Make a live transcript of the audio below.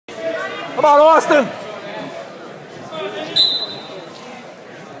Come on, Austin.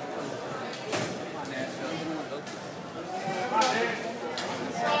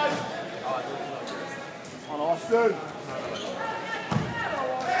 On Austin.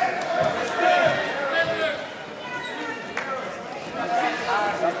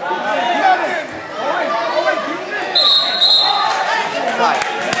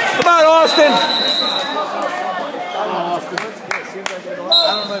 Come on, Austin. I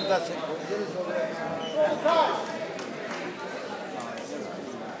don't know if that's it.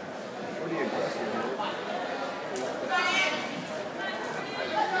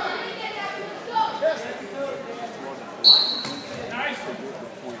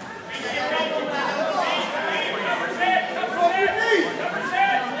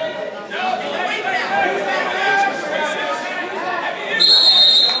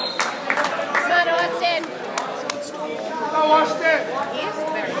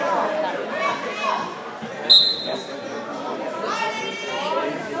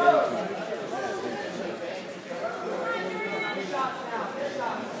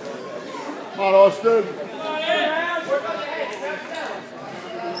 Come on, Austin.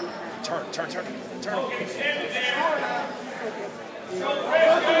 Turn.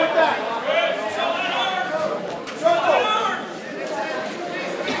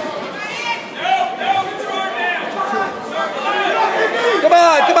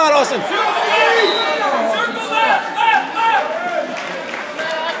 Come on, Austin. Circle left.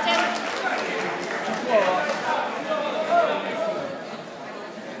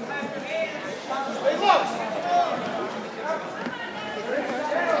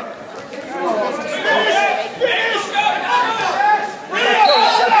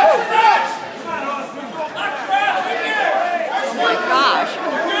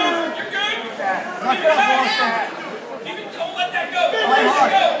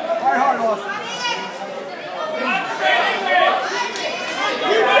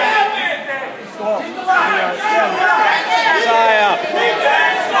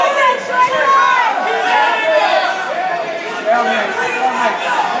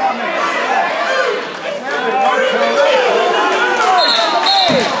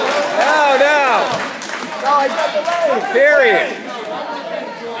 Period.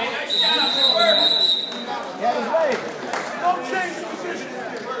 Don't change the position.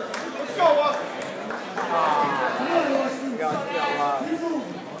 Let's go, Austin.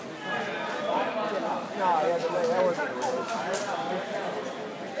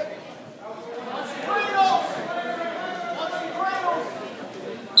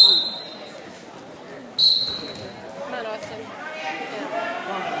 Come on, Austin.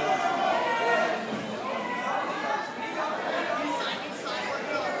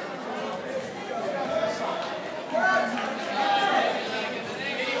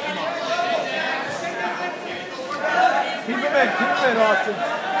 Keep him in, Austin.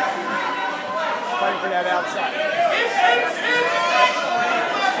 Fighting for that outside.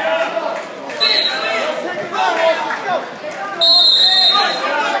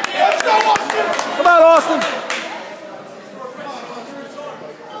 Let's go, Austin! Come on, Austin.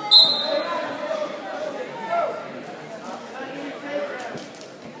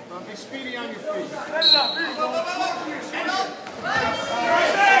 Be speedy on your feet.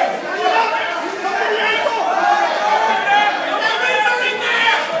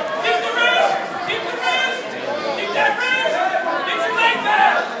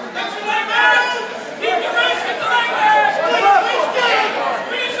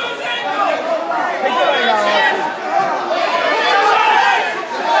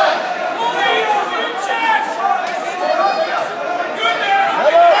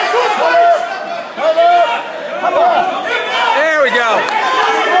 There we go.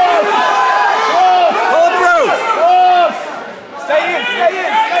 Pull it through. Stay in.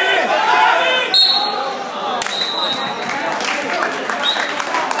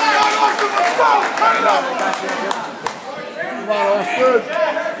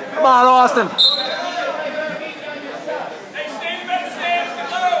 Come on, Austin.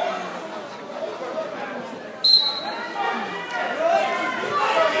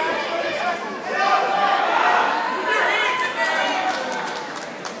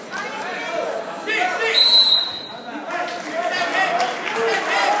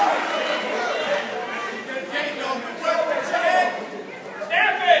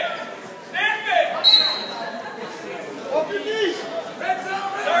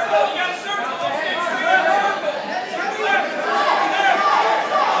 Circle, you got to circle.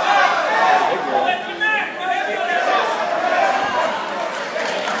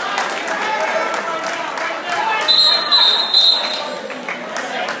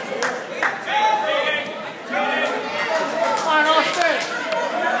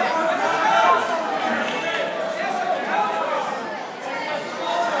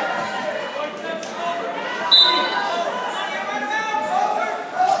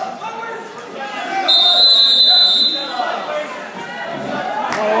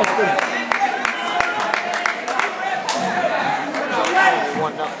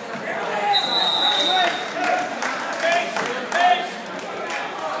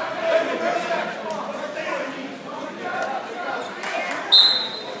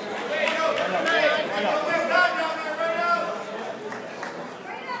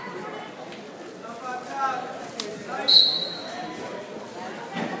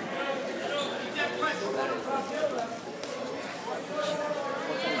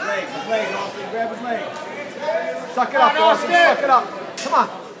 leg, Austin. Grab his leg. Suck it up, Austin. Suck it up. Come on.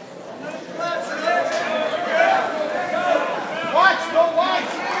 Watch, don't watch.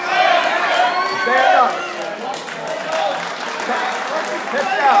 Stand up.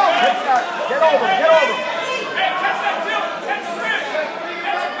 Pitch out, pitch out. Get over, get over. Hey, catch that tilt. Catch his wrist.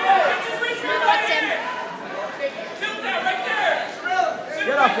 Catch his wrist right there. Tilt that right there.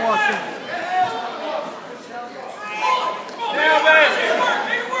 Get up, Austin. Yeah, man. Make it work.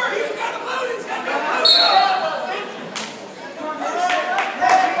 Make it work. He's got to move. He's got to move.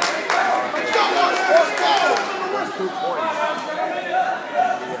 Let's go, Austin. Let's go. That's 2 points.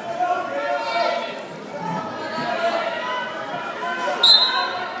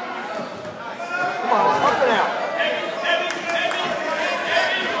 Come on, up and out.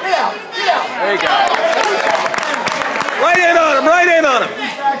 Get out, get out. There you go. Right in on him, right in on him.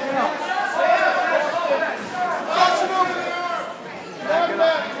 He's backing up.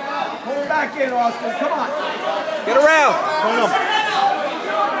 Pull him back in, Austin. Come on. Get around. Hold him.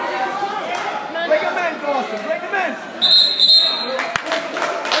 Bring him in, Austin. Bring him in.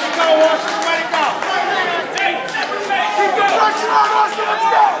 Let's go, Austin. Let it go. Keep going. Let's go, Austin. Let's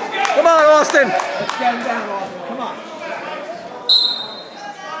go. Come on, Austin. Let's get him down, Austin. Come on.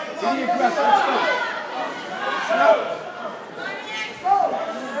 Be aggressive. Let's go.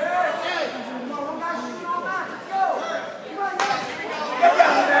 Get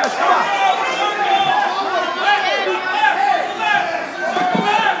down there. Come on.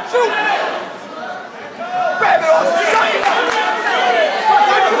 Shoot. Grab it, Austin. Suck it up.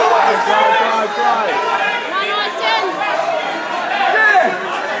 Drive. Come on, Austin. Yeah.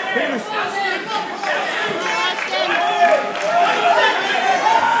 Peterson.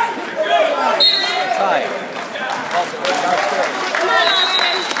 Tight.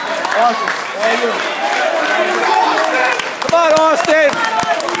 Austin, all you. Come on, Austin.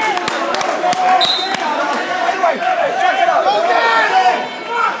 Anyway, check it out.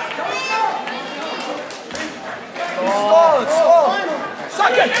 Stall it, stall it.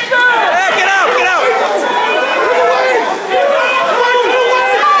 Suck it. Hey, get out, get out.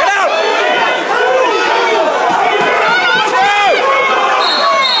 Get out.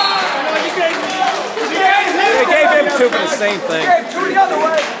 They gave him two for the same thing. Okay, 2 the other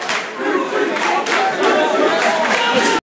way.